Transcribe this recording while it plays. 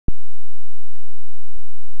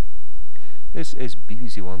This is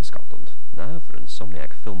BBC One Scotland. Now for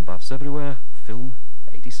insomniac film buffs everywhere, film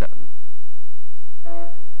 87.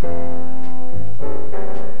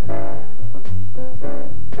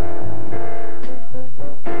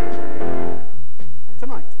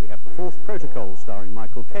 Tonight we have The Fourth Protocol starring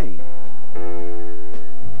Michael Caine.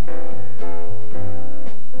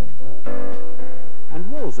 And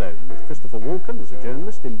Warzone with Christopher Walken as a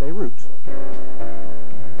journalist in Beirut.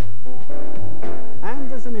 And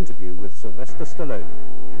there's an interview with Sylvester Stallone.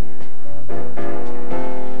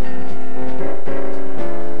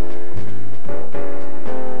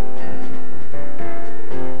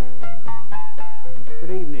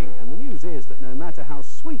 Good evening, and the news is that no matter how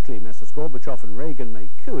sweetly Messrs Gorbachev and Reagan may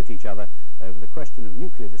coo at each other over the question of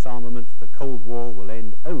nuclear disarmament, the Cold War will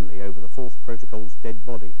end only over the Fourth Protocol's dead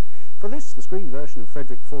body. For this, the screen version of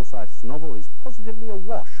Frederick Forsyth's novel is positively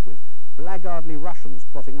awash with blackguardly Russians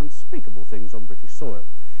plotting unspeakable things on British soil.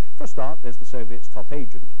 For a start, there's the Soviets' top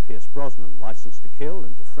agent, Pierce Brosnan, licensed to kill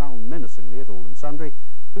and to frown menacingly at all and sundry,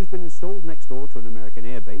 who's been installed next door to an American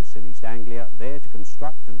airbase in East Anglia, there to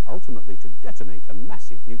construct and ultimately to detonate a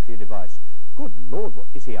massive nuclear device. Good Lord, what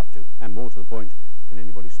is he up to? And more to the point, can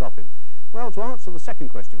anybody stop him? Well, to answer the second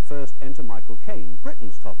question first, enter Michael Caine,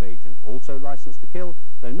 Britain's top agent, also licensed to kill,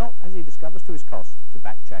 though not, as he discovers to his cost, to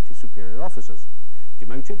backchat his superior officers.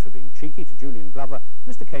 Demoted for being cheeky to Julian Glover,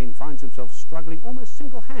 Mr. Caine finds himself struggling almost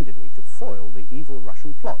single-handedly to foil the evil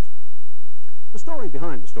Russian plot. The story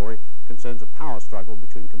behind the story concerns a power struggle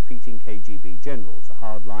between competing KGB generals, a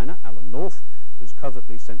hardliner, Alan North, who's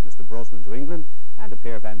covertly sent Mr. Brosnan to England, and a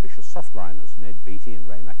pair of ambitious softliners, Ned Beattie and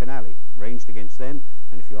Ray McAnally. Ranged against them,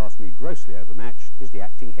 and if you ask me grossly overmatched, is the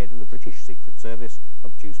acting head of the British Secret Service,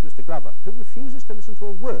 obtuse Mr. Glover, who refuses to listen to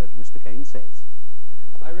a word Mr. Caine says.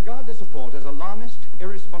 I regard this report as alarmist,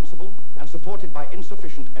 irresponsible, and supported by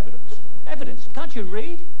insufficient evidence. Evidence? Can't you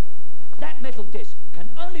read? That metal disc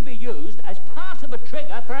can only be used as part of a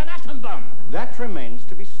trigger for an atom bomb. That remains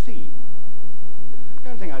to be seen.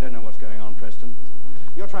 Don't think I don't know what's going on, Preston.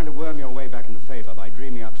 You're trying to worm your way back into favour by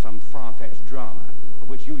dreaming up some far-fetched drama, of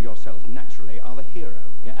which you yourself naturally are the hero.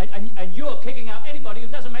 Yeah, and you're kicking out anybody who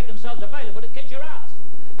doesn't make themselves available to kick your ass.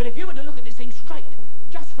 But if you were to look at this thing straight,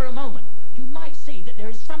 just for a moment, you might see that there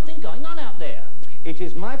is something going on out there. It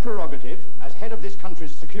is my prerogative, as head of this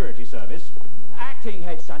country's security service... Acting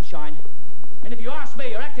head, Sunshine. And if you ask me,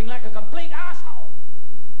 you're acting like a complete asshole.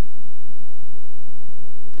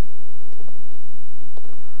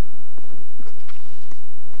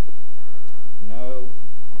 No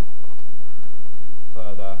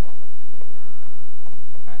further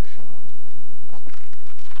action.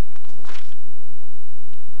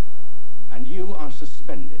 And you are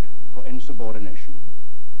suspended for insubordination.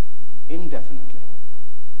 Indefinitely.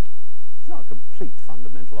 He's not a complete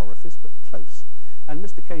fundamental orifice, but close. And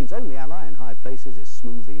Mr. Caine's only ally in high places is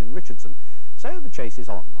Smooth Ian Richardson. So the chase is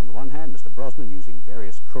on. On the one hand, Mr. Brosnan using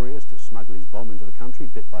various couriers to smuggle his bomb into the country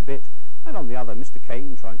bit by bit, and on the other, Mr.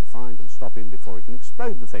 Caine trying to find and stop him before he can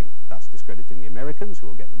explode the thing, thus discrediting the Americans, who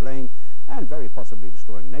will get the blame, and very possibly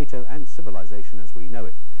destroying NATO and civilization as we know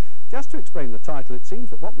it. Just to explain the title, it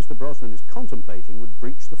seems that what Mr. Brosnan is contemplating would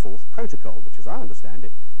breach the Fourth Protocol, which, as I understand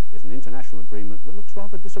it, is an international agreement that looks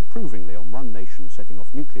rather disapprovingly on one nation setting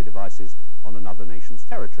off nuclear devices on another nation's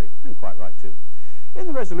territory, and quite right too. In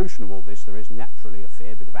the resolution of all this, there is naturally a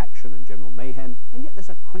fair bit of action and general mayhem, and yet there's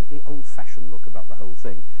a quaintly old-fashioned look about the whole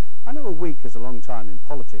thing. I know a week is a long time in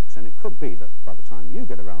politics, and it could be that by the time you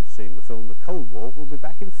get around to seeing the film, the Cold War will be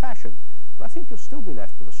back in fashion, but I think you'll still be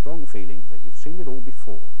left with a strong feeling that you've seen it all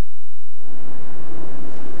before.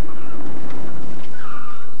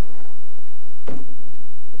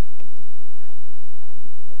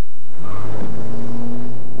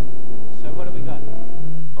 So what have we got?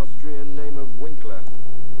 Austrian name of Winkler.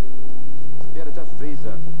 He had a tough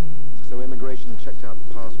visa, so immigration checked out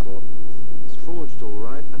the passport. It's forged all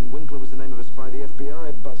right, and Winkler was the name of a spy the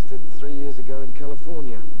FBI busted 3 years ago in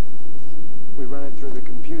California. We ran it through the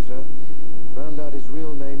computer, found out his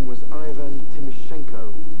real name was Ivan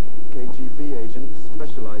Timoshenko, KGB agent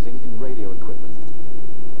specializing in radio equipment.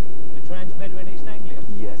 The transmitter in East Anglia?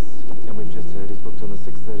 Yes, and we've just heard he's booked on the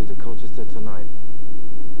 6:30 to Colchester tonight.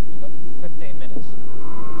 You've got 15 minutes.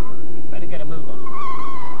 Better get a move on.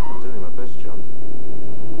 I'm doing my best, John.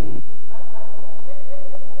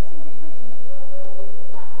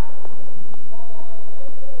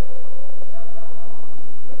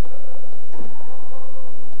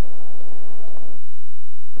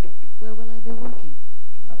 Where will I be working?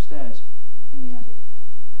 Upstairs, in the attic.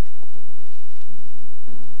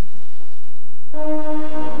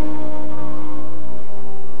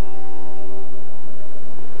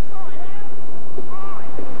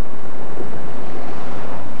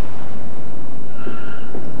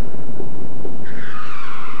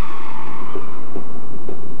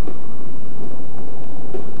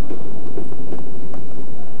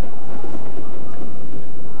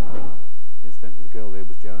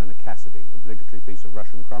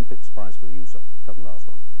 great spies for the use of. Doesn't last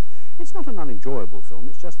long. It's not an unenjoyable film,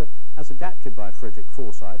 it's just that, as adapted by Frederick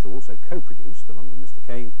Forsyth, who also co-produced, along with Mr.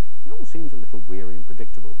 Caine, it all seems a little weary and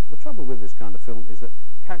predictable. The trouble with this kind of film is that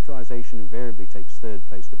characterisation invariably takes third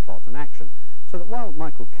place to plot and action, so that while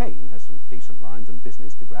Michael Caine has some decent lines and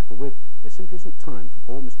business to grapple with, there simply isn't time for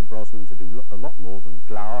poor Mr. Brosnan to do a lot more than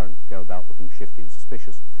glower and go about looking shifty and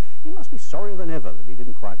suspicious. He must be sorrier than ever that he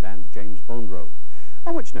didn't quite land the James Bond role.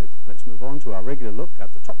 On which note, let's move on to our regular look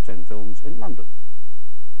at the top 10 films in London.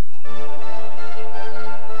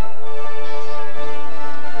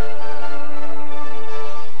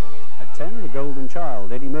 At 10, The Golden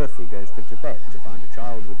Child. Eddie Murphy goes to Tibet to find a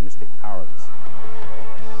child with mystic powers.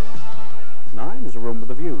 9 is A Room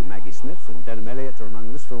with a View. Maggie Smith and Denham Elliott are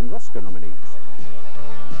among this film's Oscar nominees.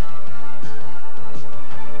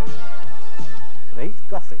 At 8,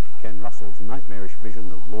 Gothic. Ken Russell's nightmarish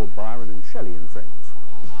vision of Lord Byron and Shelley and Friends.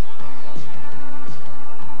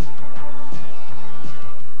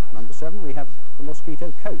 Number 7, we have The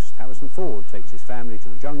Mosquito Coast. Harrison Ford takes his family to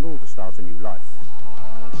the jungle to start a new life.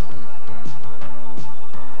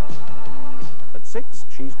 At 6,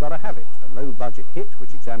 She's Gotta Have It, a low-budget hit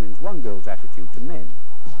which examines one girl's attitude to men.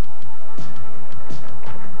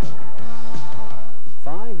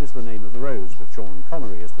 5 is The Name of the Rose, with Sean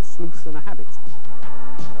Connery as the sleuth in a habit.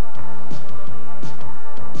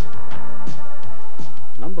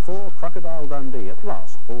 Number 4, Crocodile Dundee. At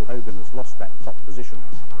last, Paul Hogan has lost that top position.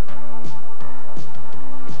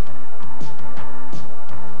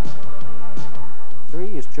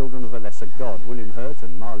 3 is Children of a Lesser God. William Hurt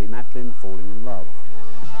and Marley Matlin falling in love.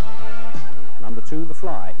 Number 2, The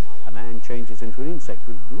Fly. A man changes into an insect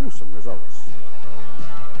with gruesome results.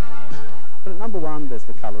 But at number 1, there's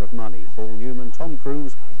The Colour of Money. Paul Newman, Tom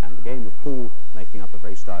Cruise and The Game of Pool making up a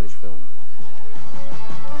very stylish film.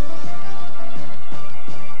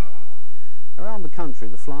 Around the country,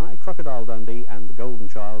 The Fly, Crocodile Dundee and The Golden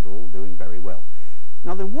Child are all doing very well.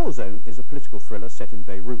 Now then, Warzone is a political thriller set in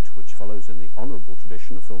Beirut, which follows in the honourable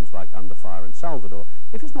tradition of films like Under Fire and Salvador.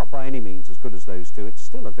 If it's not by any means as good as those two, it's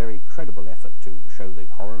still a very credible effort to show the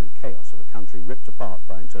horror and chaos of a country ripped apart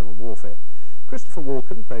by internal warfare. Christopher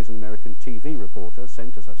Walken plays an American TV reporter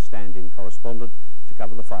sent as a stand-in correspondent to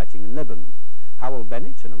cover the fighting in Lebanon. Howell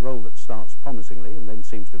Bennett, in a role that starts promisingly and then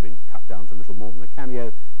seems to have been cut down to little more than a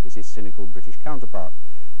cameo, is his cynical British counterpart.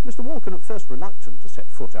 Mr. Walken, at first reluctant to set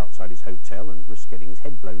foot outside his hotel and risk getting his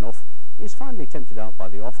head blown off, is finally tempted out by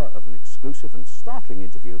the offer of an exclusive and startling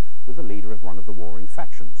interview with the leader of one of the warring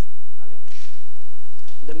factions.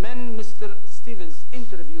 The man Mr. Stevens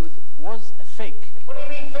interviewed was a fake. What do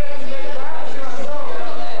you mean fake? How do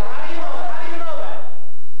you know that?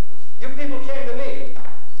 You people came to me.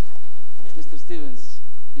 Mr. Stevens,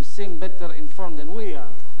 you seem better informed than we are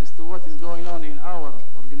as to what is going on in our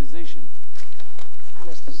organization.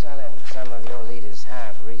 Mr. Salem, some of your leaders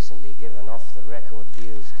have recently given off-the-record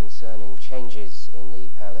views concerning changes in the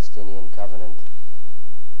Palestinian covenant,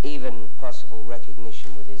 even possible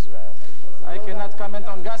recognition with Israel. I cannot comment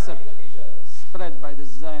on gossip spread by the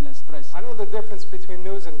Zionist press. I know the difference between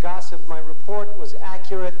news and gossip. My report was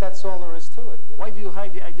accurate. That's all there is to it. You know? Why do you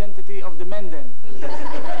hide the identity of the men then?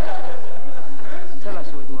 Tell us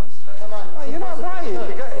who it was. Oh, you're not right.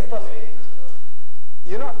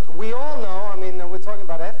 You know, we all know, I mean, we're talking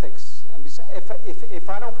about ethics. And if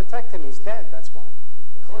I don't protect him, he's dead, that's why.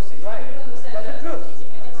 Of course he's right. That's the truth.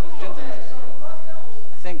 Gentlemen,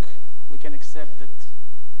 I think we can accept that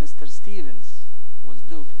Mr. Stevens was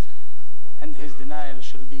duped, and his denial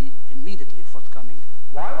shall be immediately forthcoming.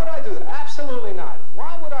 Why would I do that? Absolutely not.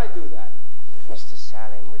 Why would I do that? Mr.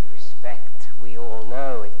 Salem, with respect, we all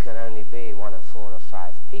know it can only be one of 4 or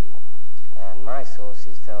 5 people. And my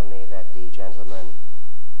sources tell me that the gentleman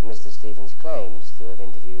Mr. Stevens claims to have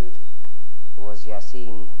interviewed was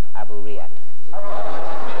Yassin Abu Riyad.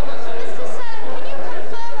 Mr. Salem, will you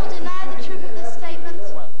confirm or deny the truth of this statement?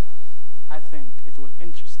 Well, I think it will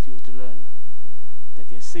interest you to learn that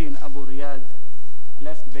Yassin Abu Riyad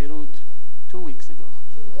left Beirut 2 weeks ago.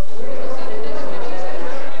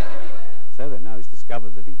 So then, now he's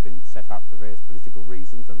discovered that he's been set up for various political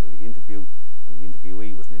reasons and that the interview and the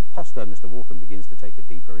interviewee was an imposter, Mr. Walken begins to take a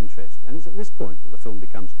deeper interest. And it's at this point that the film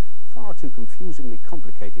becomes far too confusingly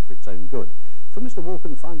complicated for its own good. For Mr.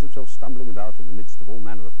 Walken finds himself stumbling about in the midst of all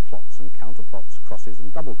manner of plots and counterplots, crosses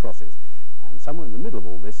and double crosses. And somewhere in the middle of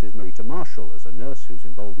all this is Marita Marshall as a nurse whose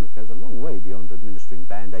involvement goes a long way beyond administering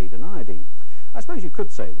Band-Aid and iodine. I suppose you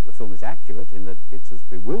could say that the film is accurate in that it's as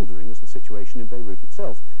bewildering as the situation in Beirut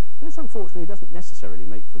itself, but this unfortunately doesn't necessarily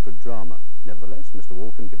make for good drama. Nevertheless, Mr.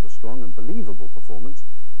 Walken gives a strong and believable performance,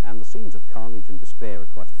 and the scenes of carnage and despair are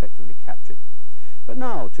quite effectively captured. But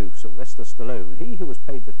now to Sylvester Stallone, he who was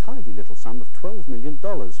paid the tidy little sum of $12 million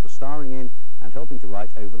for starring in and helping to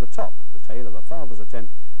write Over the Top, the tale of a father's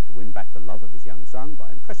attempt to win back the love of his young son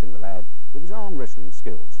by impressing the lad with his arm wrestling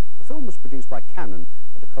skills. The film was produced by Cannon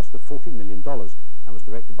at a cost of $40 million and was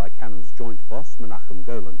directed by Cannon's joint boss, Menachem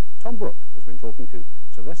Golan. Tom Brooke has been talking to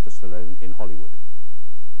Sylvester Stallone in Hollywood.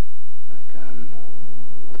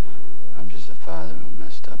 I'm just a father who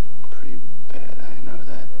messed up pretty bad, I know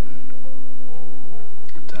that.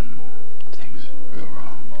 I've done things real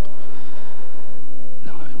wrong.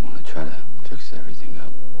 Now I want to try to fix everything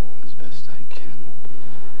up as best I can.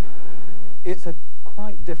 It's a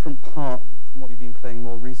quite different part from what you've been playing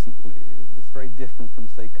more recently. It's very different from,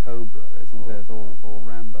 say, Cobra, isn't it, or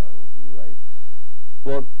Rambo? Right.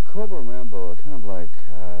 Well, Cobra and Rambo are kind of like,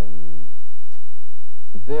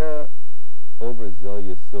 they're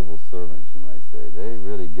overzealous civil servants, you might say. They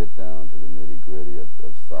really get down to the nitty-gritty of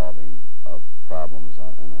solving